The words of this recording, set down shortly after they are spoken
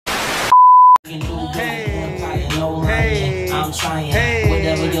I'm trying. Hey.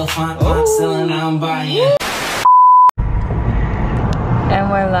 Whatever you'll find, I'm selling, I'm buying.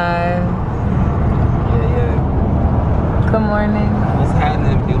 And we're live. Yeah. Good morning. What's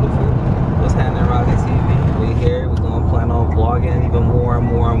happening, beautiful? What's happening, RAZI TV? We here. We're gonna plan on vlogging even more and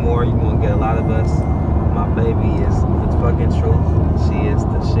more and more. You're gonna get a lot of us. My baby is the fucking truth. She is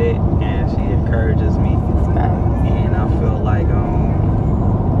the shit, and she encourages me. And I feel like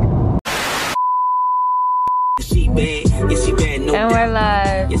and we're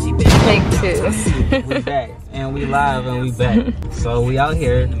live. Take two. We back, and we live, and we back. So we out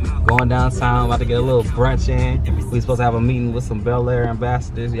here going downtown, about to get a little brunch in. We supposed to have a meeting with some Bel Air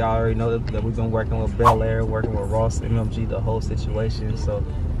ambassadors. Y'all already know that we've been working with Bel Air, working with Ross, MMG, the whole situation. So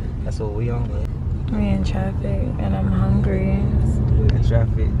that's what we on with. We in traffic, and I'm hungry. We in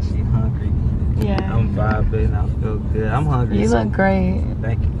traffic. She hungry. Yeah. I'm vibing. I feel good. I'm hungry. You look great.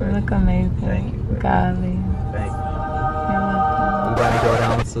 Thank you, baby. You look amazing. Thank you, baby. Golly. Thank you. You're welcome. We about to go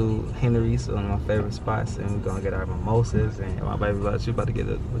down to Henry's, one of my favorite spots, and we're gonna get our mimosas. And my baby, you about to get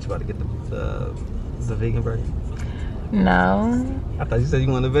the vegan burger? No. I thought you said you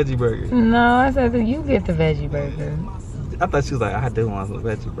wanted a veggie burger. No, I said that you get the veggie burger. I thought she was like, I do want some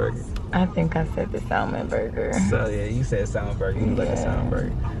veggie burger. I think I said the salmon burger. So yeah, you said salmon burger. You like a salmon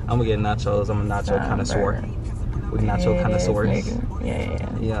burger. I'm gonna get nachos. I'm a nacho connoisseur. We nacho connoisseurs.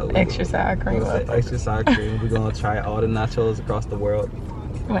 Yeah. Extra sour cream. Extra sour cream. We're gonna try all the nachos across the world.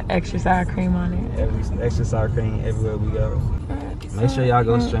 With extra sour cream on it. Extra sour cream everywhere we go. Make sure y'all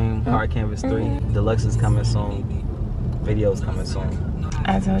go stream Hard Canvas 3. Deluxe is coming soon. Videos coming soon.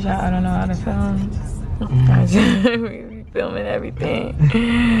 I told y'all I don't know how to film. We filming everything.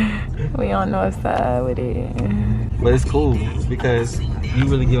 We on north side with it. But it's cool because you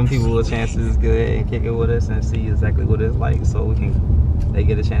really giving people a chance to just go ahead and kick it with us and see exactly what it's like, so they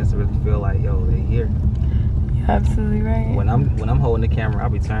get a chance to really feel like, yo, they here. You're absolutely right. When I'm holding the camera, I'll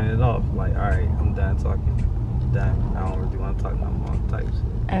be turning it off. Like, all right, I'm done talking. I'm done. I don't really want to talk no more type shit.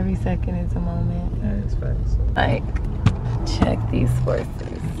 Every second is a moment. Yeah, it's facts. So. Like, check these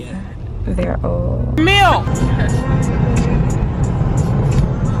horses. Yeah. They're old. Milk!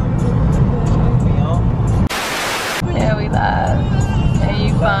 Yeah, we live. And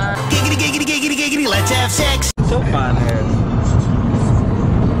you fine. Giggity, let's have sex. So fine ass.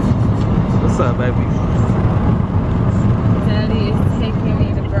 What's up, baby? Daddy is taking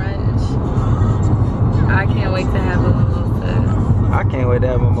me to brunch. I can't wait to have a mimosa. I can't wait to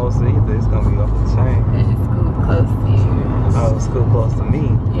have a mimosa either. It's gonna be off the chain. It's cool close to you. Oh, it's cool close to me.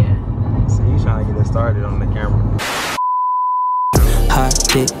 Yeah. So you trying to get it started on the camera. Hot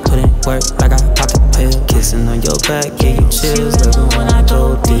dick, couldn't work like I popped a pill. Kissing on your back, yeah, you chills. Loving when I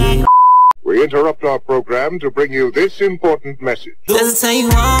go deep. We interrupt our program to bring you this important message. Doesn't say you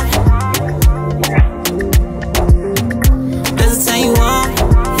want. Doesn't say you want,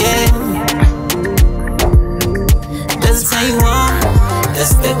 yeah. Doesn't say you want.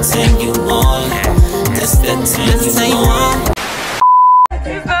 That's the thing you want. That's the thing you want. I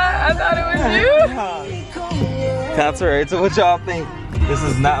thought it was you. Contrary to what y'all think, this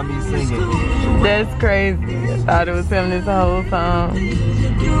is not me singing. That's crazy. I thought it was him this whole song.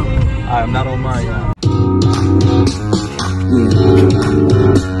 I am not on Mario.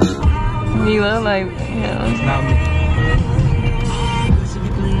 You look like him. It's not me.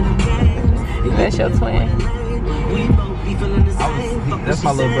 That's your twin. That's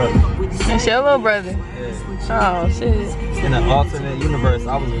my little brother. That's your little brother. Yeah. Oh shit. In an alternate universe,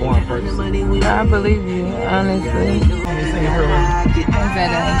 I was born first. I believe you, honestly.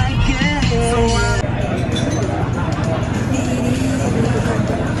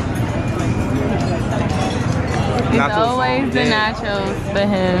 It's always the nachos for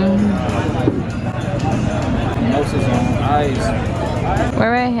him. Mimosas on ice.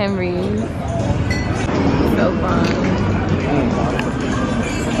 We're at Henry's. So fun.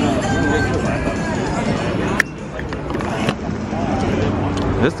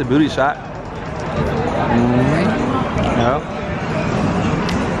 This the beauty shot. Yeah.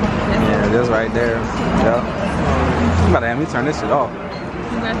 Yeah, just right there. Yeah. You about to have me turn this shit off. You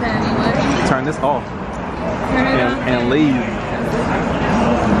got that anyway? Turn this off. Turn it off. And leave.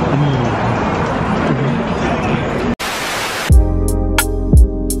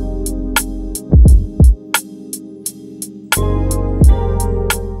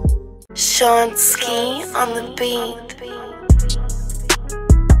 Sean Ski on the beat.